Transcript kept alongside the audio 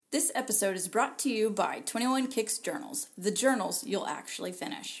This episode is brought to you by 21 Kicks Journals, the journals you'll actually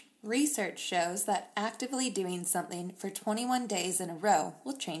finish. Research shows that actively doing something for 21 days in a row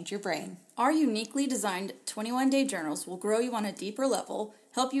will change your brain. Our uniquely designed 21-day journals will grow you on a deeper level,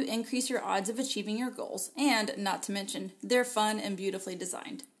 help you increase your odds of achieving your goals, and, not to mention, they're fun and beautifully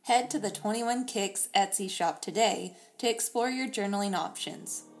designed. Head to the 21 Kicks Etsy shop today to explore your journaling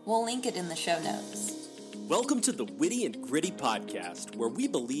options. We'll link it in the show notes. Welcome to the Witty and Gritty podcast, where we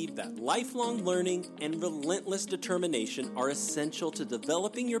believe that lifelong learning and relentless determination are essential to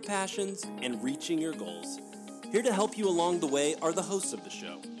developing your passions and reaching your goals. Here to help you along the way are the hosts of the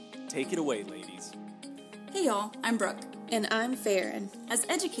show. Take it away, ladies. Hey y'all, I'm Brooke. And I'm Farron. As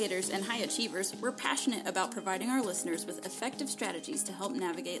educators and high achievers, we're passionate about providing our listeners with effective strategies to help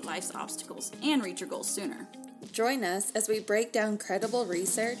navigate life's obstacles and reach your goals sooner. Join us as we break down credible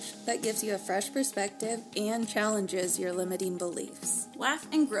research that gives you a fresh perspective and challenges your limiting beliefs. Laugh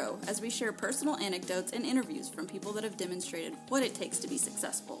and grow as we share personal anecdotes and interviews from people that have demonstrated what it takes to be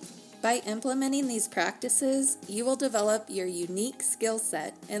successful. By implementing these practices, you will develop your unique skill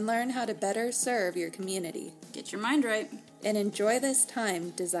set and learn how to better serve your community. Get your mind right. And enjoy this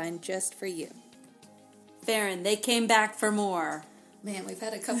time designed just for you. Farron, they came back for more. Man, we've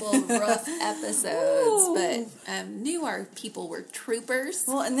had a couple of rough episodes, but knew our people were troopers.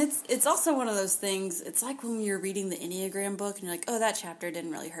 Well, and it's also one of those things, it's like when you're reading the Enneagram book and you're like, oh, that chapter didn't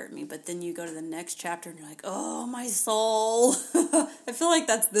really hurt me, but then you go to the next chapter and you're like, oh, my soul. I feel like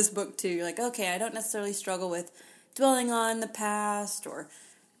that's this book too. You're like, okay, I don't necessarily struggle with dwelling on the past or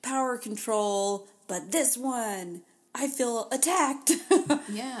power control, but this one, I feel attacked.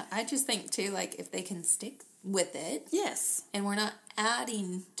 Yeah, I just think too, like, if they can stick with it. Yes. And we're not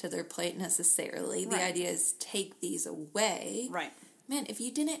adding to their plate necessarily. Right. The idea is take these away. Right. Man, if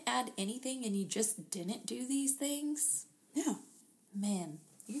you didn't add anything and you just didn't do these things, Yeah. man,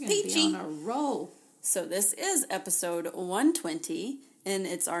 you're going to be on a roll. So this is episode 120, and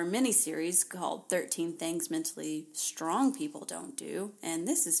it's our mini-series called 13 Things Mentally Strong People Don't Do, and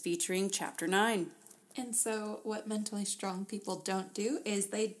this is featuring Chapter 9. And so what mentally strong people don't do is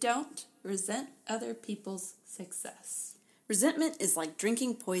they don't resent other people's success. Resentment is like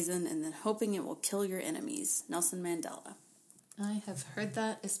drinking poison and then hoping it will kill your enemies. Nelson Mandela. I have heard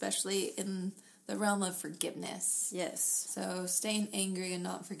that, especially in the realm of forgiveness. Yes. So staying angry and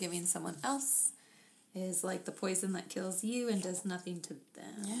not forgiving someone else is like the poison that kills you and does nothing to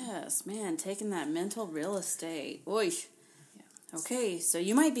them. Yes, man, taking that mental real estate. Oy. Yeah. Okay, so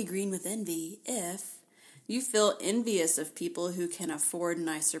you might be green with envy if you feel envious of people who can afford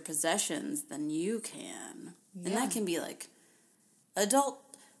nicer possessions than you can. Yeah. And that can be like adult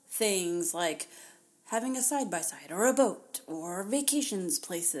things like having a side-by-side or a boat or vacations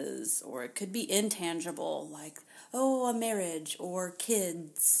places, or it could be intangible like, oh, a marriage or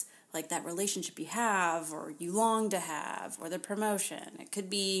kids, like that relationship you have or you long to have, or the promotion. It could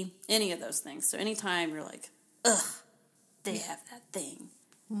be any of those things. So anytime you're like, ugh, they have that thing.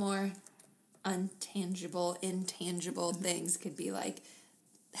 More intangible things could be like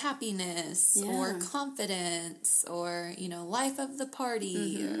happiness or confidence or, life of the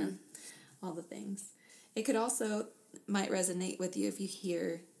party or all the things. It could also might resonate with you if you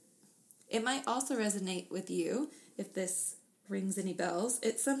hear. It might also resonate with you if this rings any bells.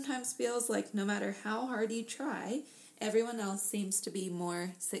 It sometimes feels like no matter how hard you try, everyone else seems to be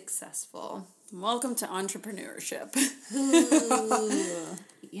more successful. Welcome to entrepreneurship.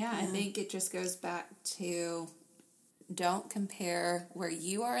 Yeah, I think it just goes back to don't compare where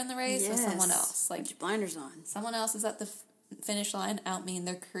you are in the race with someone else. Like, put your blinders on. Someone else is at the finish line. I don't mean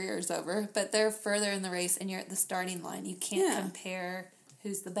their career is over, but they're further in the race and you're at the starting line. You can't compare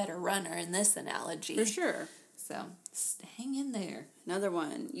who's the better runner in this analogy. For sure. So, hang in there. Another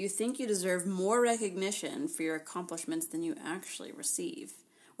one. You think you deserve more recognition for your accomplishments than you actually receive.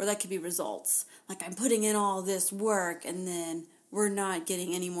 Or that could be results. Like, I'm putting in all this work and then we're not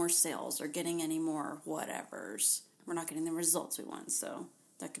getting any more sales or getting any more whatevers. We're not getting the results we want. So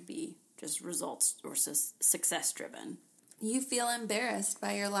that could be just results or success driven. You feel embarrassed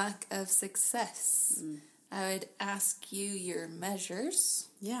by your lack of success. I would ask you your measures.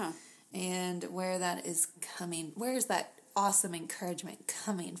 Yeah. And where that is coming. Where is that awesome encouragement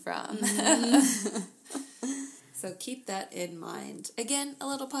coming from? So keep that in mind. Again, a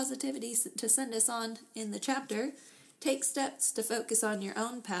little positivity to send us on in the chapter. Take steps to focus on your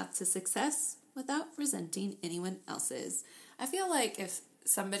own path to success without resenting anyone else's. I feel like if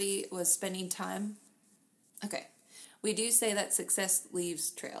somebody was spending time... Okay, we do say that success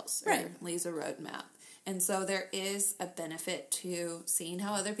leaves trails, or leaves a roadmap. And so there is a benefit to seeing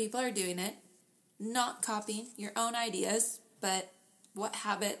how other people are doing it, not copying your own ideas, but what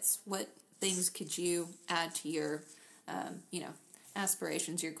habits, what things could you add to your,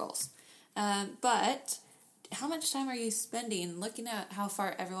 aspirations, your goals. But how much time are you spending looking at how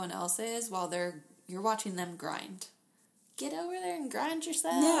far everyone else is while you're watching them grind? Get over there and grind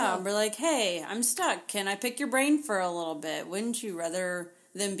yourself. Yeah, we're like, hey, I'm stuck. Can I pick your brain for a little bit? Wouldn't you rather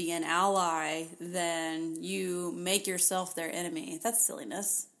them be an ally than you make yourself their enemy? That's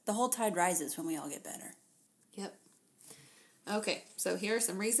silliness. The whole tide rises when we all get better. Yep. Okay, so here are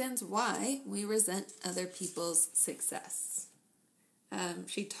some reasons why we resent other people's success.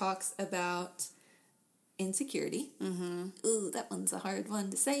 She talks about insecurity. Mm-hmm. Ooh, that one's a hard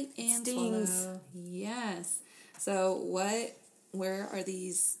one to say and swallow. Yes. So where are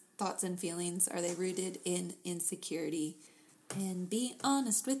these thoughts and feelings? Are they rooted in insecurity? And be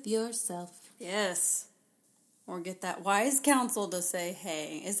honest with yourself. Yes. Or get that wise counsel to say,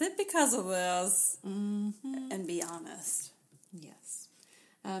 hey, is it because of this? Mm-hmm. And be honest. Yes.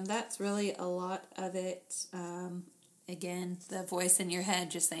 That's really a lot of it. Again, the voice in your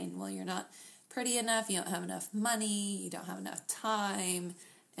head just saying, well, you're not pretty enough, you don't have enough money, you don't have enough time,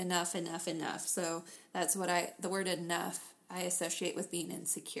 enough. So that's what the word enough, I associate with being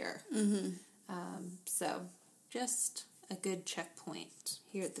insecure. Mm-hmm. So just a good checkpoint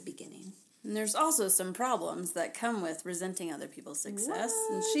here at the beginning. And there's also some problems that come with resenting other people's success.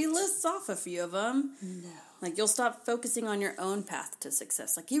 What? And she lists off a few of them. No. Like, you'll stop focusing on your own path to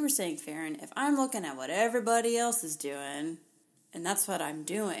success. Like you were saying, Farron, if I'm looking at what everybody else is doing, and that's what I'm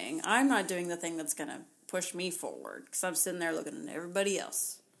doing, I'm not doing the thing that's going to push me forward. Because I'm sitting there looking at everybody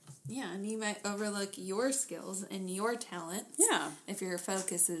else. Yeah, and you might overlook your skills and your talents. Yeah. If your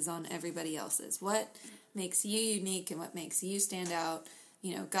focus is on everybody else's. What makes you unique and what makes you stand out?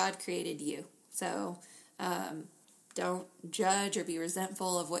 God created you. So don't judge or be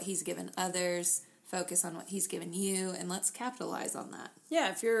resentful of what he's given others. Focus on what he's given you, and let's capitalize on that.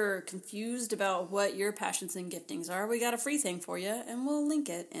 Yeah, if you're confused about what your passions and giftings are, we got a free thing for you, and we'll link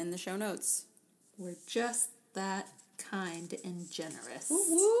it in the show notes. We're just that kind and generous. Whoop,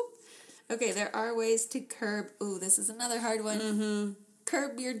 whoop. Okay, there are ways to curb... Ooh, this is another hard one. Mm-hmm.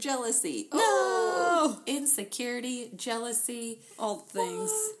 Curb your jealousy. No! Oh, insecurity, jealousy. All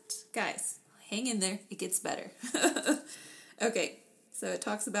things. What? Guys, hang in there. It gets better. Okay, so it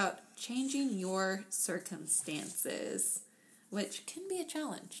talks about changing your circumstances, which can be a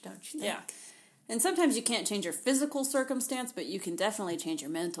challenge, don't you think? Yeah. And sometimes you can't change your physical circumstance, but you can definitely change your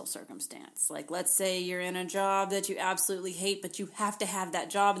mental circumstance. Like, let's say you're in a job that you absolutely hate, but you have to have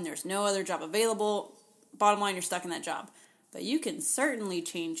that job and there's no other job available. Bottom line, you're stuck in that job. But you can certainly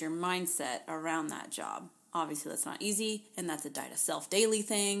change your mindset around that job. Obviously, that's not easy, and that's a die-to-self daily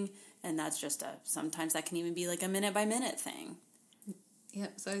thing, and that's just sometimes that can even be like a minute-by-minute thing.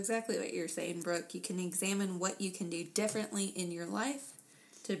 Yep, so exactly what you're saying, Brooke. You can examine what you can do differently in your life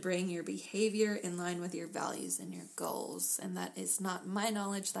to bring your behavior in line with your values and your goals. And that is not my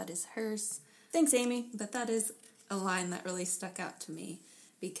knowledge, that is hers. Thanks, Amy. But that is a line that really stuck out to me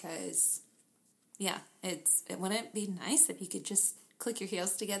because, yeah, it wouldn't be nice if you could just click your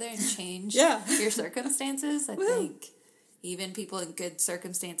heels together and change your circumstances. I think even people in good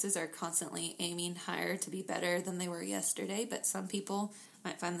circumstances are constantly aiming higher to be better than they were yesterday, but some people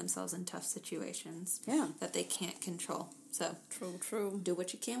might find themselves in tough situations that they can't control. So True. Do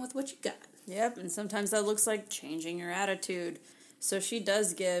what you can with what you got. Yep, and sometimes that looks like changing your attitude. So she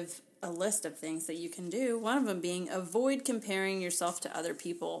does give a list of things that you can do, one of them being avoid comparing yourself to other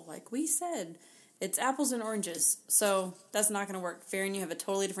people. Like we said, it's apples and oranges, so that's not going to work. Farron, you have a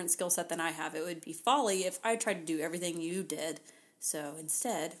totally different skill set than I have. It would be folly if I tried to do everything you did. So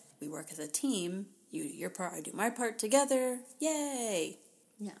instead, we work as a team. You do your part, I do my part together. Yay!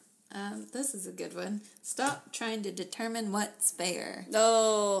 Yeah. This is a good one. Stop trying to determine what's fair.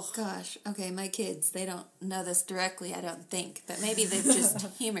 Oh. Gosh. Okay, my kids, they don't know this directly, I don't think. But maybe they've just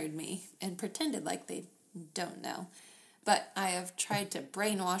humored me and pretended like they don't know. But I have tried to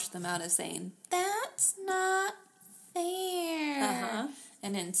brainwash them out of saying, that's not fair. Uh-huh.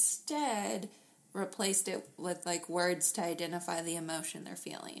 And instead replaced it with like words to identify the emotion they're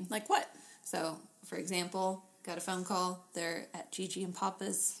feeling. Like what? So, for example, got a phone call. They're at Gigi and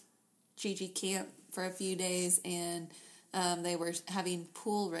Papa's Gigi camp for a few days, and they were having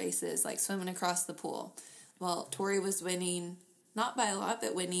pool races, like swimming across the pool. Well, Tori was winning, not by a lot,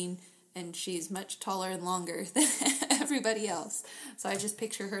 but winning, and she's much taller and longer than everybody else. So I just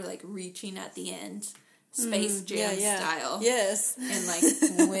picture her, like, reaching at the end, Space Jam style. Yes. And,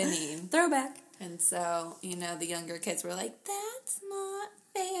 like, winning. Throwback. And so, the younger kids were like, that's not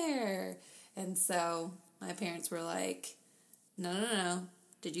fair. And so my parents were like, no.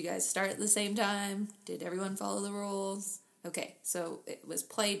 Did you guys start at the same time? Did everyone follow the rules? Okay, so it was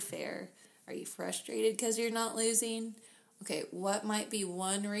played fair. Are you frustrated because you're not losing? Okay, what might be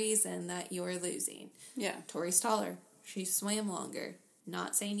one reason that you're losing? Yeah. Tori's taller. She swam longer.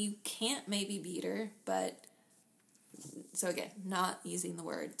 Not saying you can't maybe beat her, but... So again, not using the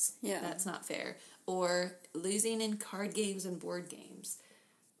words. Yeah. That's not fair. Or losing in card games and board games.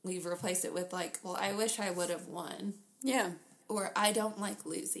 We've replaced it with like, well, I wish I would have won. Yeah. Or I don't like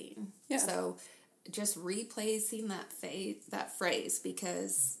losing. Yeah. So just replacing that phrase,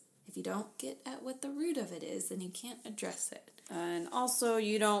 because if you don't get at what the root of it is, then you can't address it. And also,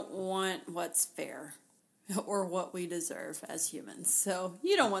 you don't want what's fair or what we deserve as humans. So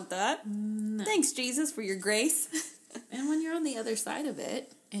you don't want that. No. Thanks, Jesus, for your grace. And when you're on the other side of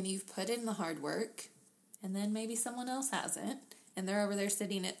it, and you've put in the hard work, and then maybe someone else hasn't, and they're over there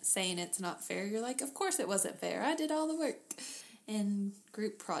saying it's not fair, you're like, of course it wasn't fair. I did all the work. And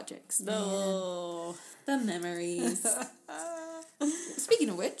group projects. Oh. The memories. Speaking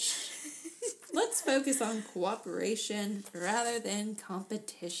of which, let's focus on cooperation rather than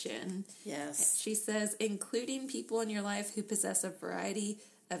competition. Yes. She says, including people in your life who possess a variety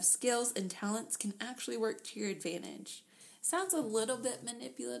of skills and talents can actually work to your advantage. Sounds a little bit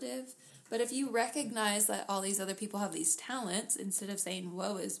manipulative, but if you recognize that all these other people have these talents, instead of saying,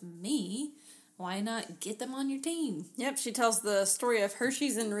 woe is me, why not get them on your team? Yep, she tells the story of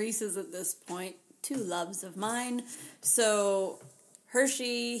Hershey's and Reese's at this point, two loves of mine. So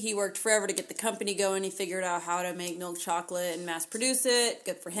Hershey, he worked forever to get the company going. He figured out how to make milk chocolate and mass produce it.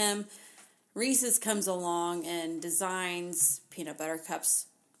 Good for him. Reese's comes along and designs peanut butter cups,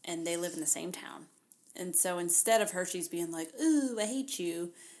 and they live in the same town. And so instead of Hershey's being like, ooh, I hate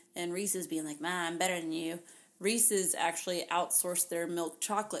you, and Reese's being like, Ma, I'm better than you, Reese's actually outsourced their milk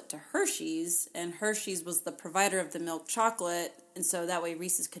chocolate to Hershey's, and Hershey's was the provider of the milk chocolate, and so that way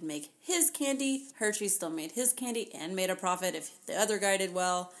Reese's could make his candy, Hershey's still made his candy and made a profit if the other guy did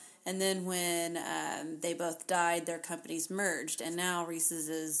well, and then when they both died, their companies merged, and now Reese's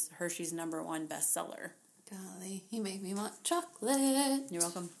is Hershey's #1 bestseller. Golly, you make me want chocolate. You're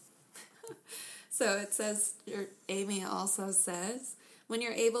welcome. So it says, Amy also says, when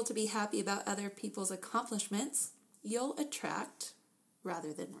you're able to be happy about other people's accomplishments, you'll attract,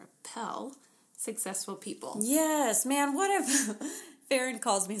 rather than repel, successful people. Yes, man, what if Farron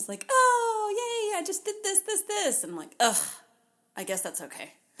calls me, he's like, oh, yay, I just did this. And I'm like, ugh, I guess that's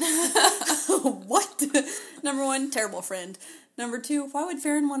okay. What? #1, terrible friend. #2, why would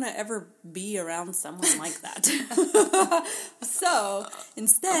Farron want to ever be around someone like that? So,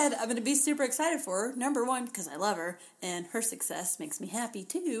 instead, I'm going to be super excited for her. #1, because I love her, and her success makes me happy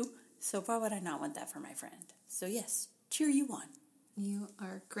too. So why would I not want that for my friend? So yes, cheer you on. You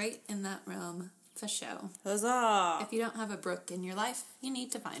are great in that realm, for sure. Huzzah! If you don't have a Brooke in your life, you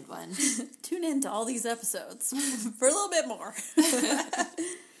need to find one. Tune in to all these episodes for a little bit more.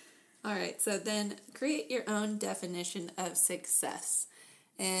 All right, so then create your own definition of success.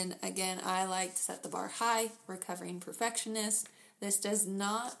 And again, I like to set the bar high, recovering perfectionist. This does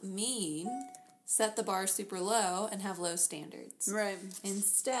not mean set the bar super low and have low standards. Right.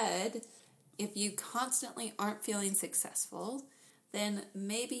 Instead, if you constantly aren't feeling successful, then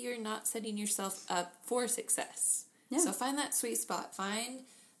maybe you're not setting yourself up for success. Yeah. So find that sweet spot. Find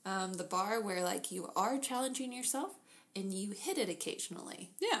the bar where like you are challenging yourself and you hit it occasionally.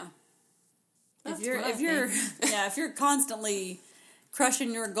 Yeah. That's if you're constantly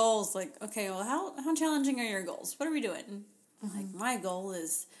crushing your goals, like, okay, well, how challenging are your goals? What are we doing? Mm-hmm. Like, my goal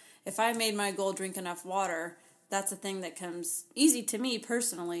is, if I made my goal drink enough water, that's a thing that comes easy to me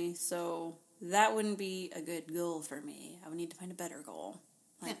personally, so that wouldn't be a good goal for me. I would need to find a better goal.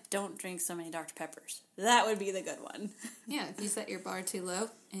 Like, don't drink so many Dr. Peppers. That would be the good one. Yeah, if you set your bar too low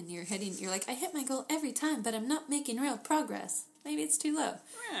and you're like, I hit my goal every time, but I'm not making real progress. Maybe it's too low.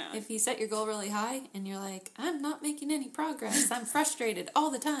 Yeah. If you set your goal really high and you're like, I'm not making any progress. I'm frustrated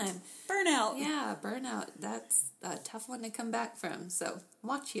all the time. Burnout. Yeah, burnout. That's a tough one to come back from. So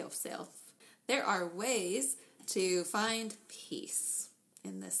watch yourself. There are ways to find peace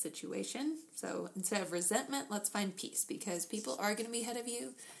in this situation. So instead of resentment, let's find peace, because people are going to be ahead of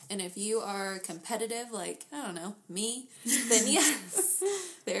you. And if you are competitive, like, I don't know, me, then yes,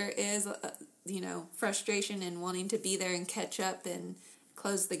 there is, frustration and wanting to be there and catch up and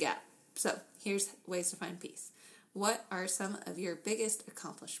close the gap. So here's ways to find peace. What are some of your biggest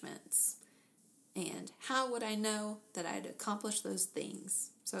accomplishments? And how would I know that I'd accomplished those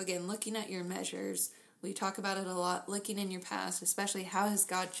things? So again, looking at your measures. We talk about it a lot, looking in your past, especially how has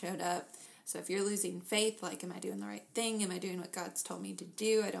God showed up. So if you're losing faith, like, am I doing the right thing? Am I doing what God's told me to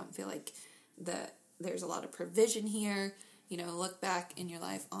do? I don't feel like there's a lot of provision here. look back in your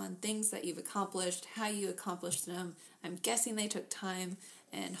life on things that you've accomplished, how you accomplished them. I'm guessing they took time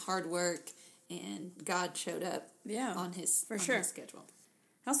and hard work, and God showed up on his schedule.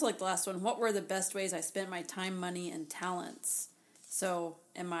 I also like the last one. What were the best ways I spent my time, money, and talents? So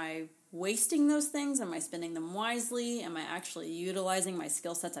am I wasting those things? Am I spending them wisely? Am I actually utilizing my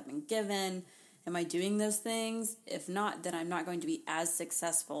skill sets I've been given? Am I doing those things? If not, then I'm not going to be as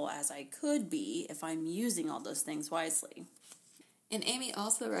successful as I could be if I'm using all those things wisely. And Amy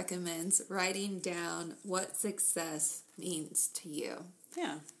also recommends writing down what success means to you.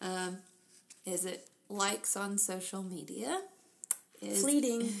 Yeah. Is it likes on social media?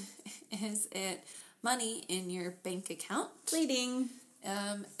 Fleeting. Is it money in your bank account? Fleeting.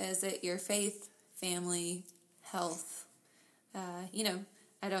 Is it your faith, family, health?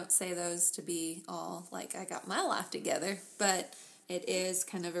 I don't say those to be all like I got my life together, but it is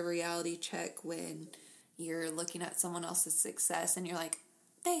kind of a reality check when you're looking at someone else's success and you're like,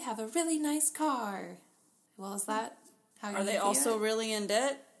 they have a really nice car. Well, is that how Are they also really in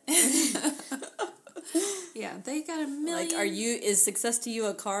debt? Yeah, they got a million. Like, is success to you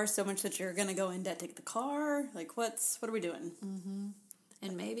a car so much that you're going to go in debt to get the car? Like, what are we doing? Mm-hmm.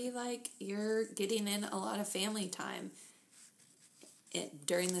 And maybe, like, you're getting in a lot of family time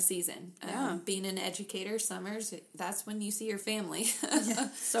during the season. Being an educator, summers, that's when you see your family.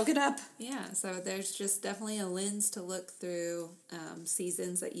 Soak it up. Yeah, so there's just definitely a lens to look through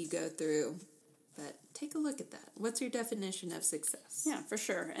seasons that you go through. But take a look at that. What's your definition of success? Yeah, for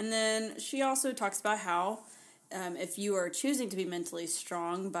sure. And then she also talks about how if you are choosing to be mentally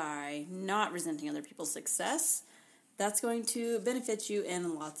strong by not resenting other people's success, that's going to benefit you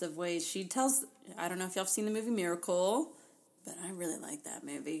in lots of ways. She tells, I don't know if y'all have seen the movie Miracle, but I really like that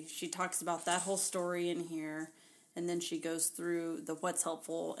movie. She talks about that whole story in here, and then she goes through the what's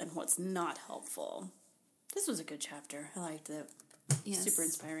helpful and what's not helpful. This was a good chapter. I liked it. Yes. Super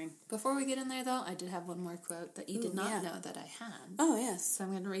inspiring. Before we get in there, though, I did have one more quote that you did not know that I had. Oh, yes. So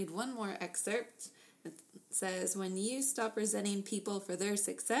I'm going to read one more excerpt. It says, when you stop resenting people for their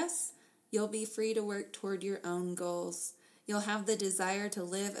success, you'll be free to work toward your own goals. You'll have the desire to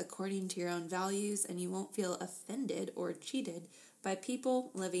live according to your own values, and you won't feel offended or cheated by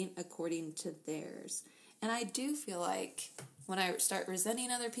people living according to theirs. And I do feel like when I start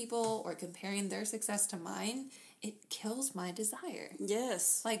resenting other people or comparing their success to mine, it kills my desire.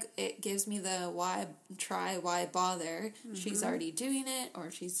 Yes. Like, it gives me the why try, why bother. Mm-hmm. She's already doing it,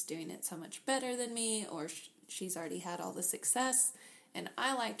 or she's doing it so much better than me, or she's already had all the success. And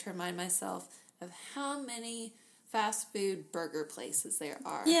I like to remind myself of how many fast food burger places there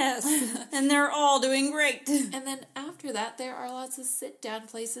are. Yes, and they're all doing great. And then after that, there are lots of sit-down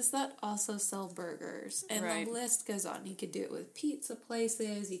places that also sell burgers. And the list goes on. You could do it with pizza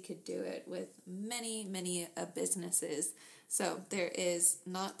places. You could do it with many, many businesses. So there is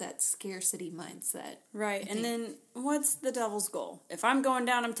not that scarcity mindset. Right, and then what's the devil's goal? If I'm going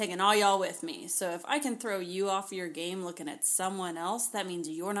down, I'm taking all y'all with me. So if I can throw you off your game looking at someone else, that means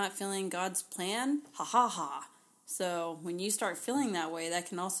you're not feeling God's plan. Ha ha ha. So when you start feeling that way, that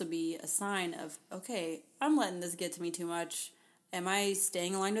can also be a sign of, okay, I'm letting this get to me too much. Am I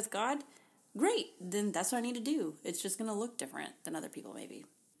staying aligned with God? Great, then that's what I need to do. It's just going to look different than other people maybe.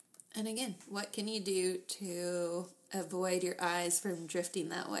 And again, what can you do to avoid your eyes from drifting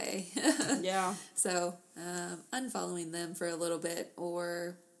that way? Yeah. So unfollowing them for a little bit,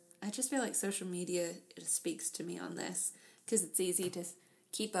 or I just feel like social media speaks to me on this because it's easy to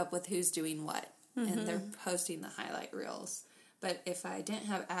keep up with who's doing what. Mm-hmm. And they're posting the highlight reels. But if I didn't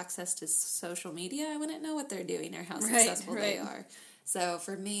have access to social media, I wouldn't know what they're doing or how successful they are. So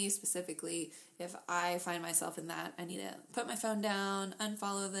for me specifically, if I find myself in that, I need to put my phone down,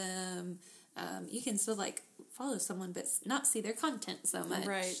 unfollow them. You can still follow someone but not see their content so much.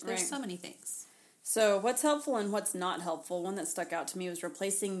 There's so many things. So what's helpful and what's not helpful, one that stuck out to me was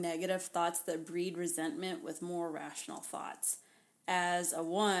replacing negative thoughts that breed resentment with more rational thoughts. As a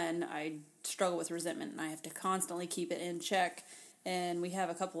one, I struggle with resentment, and I have to constantly keep it in check. And we have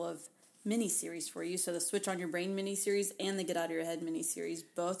a couple of mini-series for you. So the Switch on Your Brain mini-series and the Get Out of Your Head mini-series,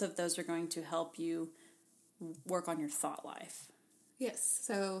 both of those are going to help you work on your thought life. Yes.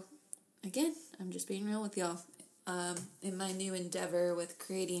 So, again, I'm just being real with y'all. In my new endeavor with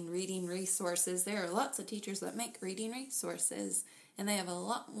creating reading resources, there are lots of teachers that make reading resources, and they have a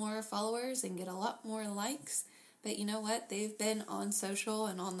lot more followers and get a lot more likes. But you know what? They've been on social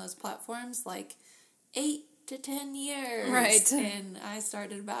and on those platforms 8 to 10 years. Right. And I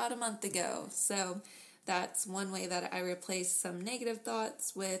started about a month ago. So that's one way that I replace some negative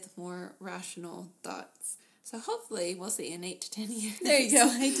thoughts with more rational thoughts. So hopefully we'll see in 8 to 10 years. There you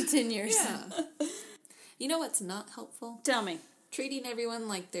go, 8 to 10 years. Yeah. You know what's not helpful? Tell me. Treating everyone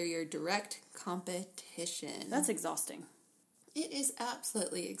like they're your direct competition. That's exhausting. It is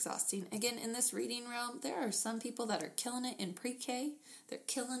absolutely exhausting. Again, in this reading realm, there are some people that are killing it in pre-K. They're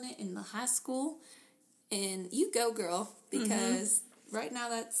killing it in the high school. And you go, girl, because right now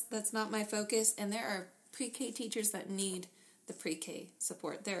that's not my focus. And there are pre-K teachers that need the pre-K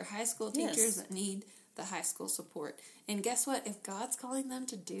support. There are high school teachers that need the high school support. And guess what? If God's calling them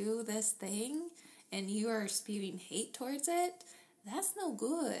to do this thing and you are spewing hate towards it, that's no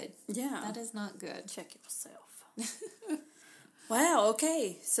good. Yeah. That is not good. Check yourself. Wow,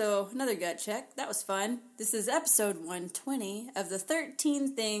 okay. So another gut check. That was fun. This is episode 120 of the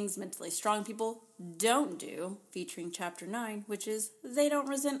 13 Things Mentally Strong People Don't Do, featuring chapter 9, which is they don't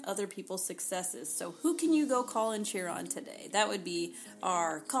resent other people's successes. So who can you go call and cheer on today? That would be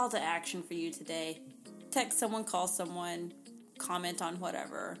our call to action for you today. Text someone, call someone, comment on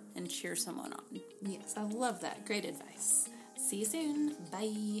whatever, and cheer someone on. Yes, I love that. Great advice. See you soon.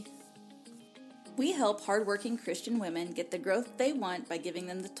 Bye. We help hardworking Christian women get the growth they want by giving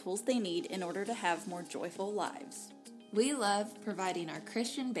them the tools they need in order to have more joyful lives. We love providing our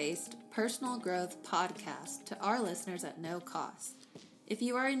Christian-based personal growth podcast to our listeners at no cost. If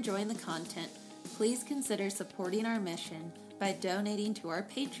you are enjoying the content, please consider supporting our mission by donating to our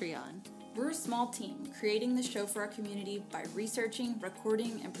Patreon. We're a small team creating the show for our community by researching,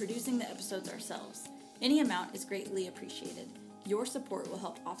 recording, and producing the episodes ourselves. Any amount is greatly appreciated. Your support will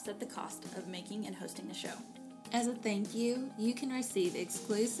help offset the cost of making and hosting the show. As a thank you, you can receive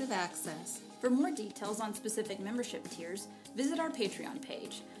exclusive access. For more details on specific membership tiers, visit our Patreon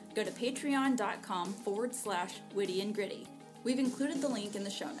page. Go to patreon.com/witty and gritty. We've included the link in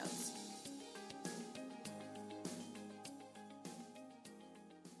the show notes.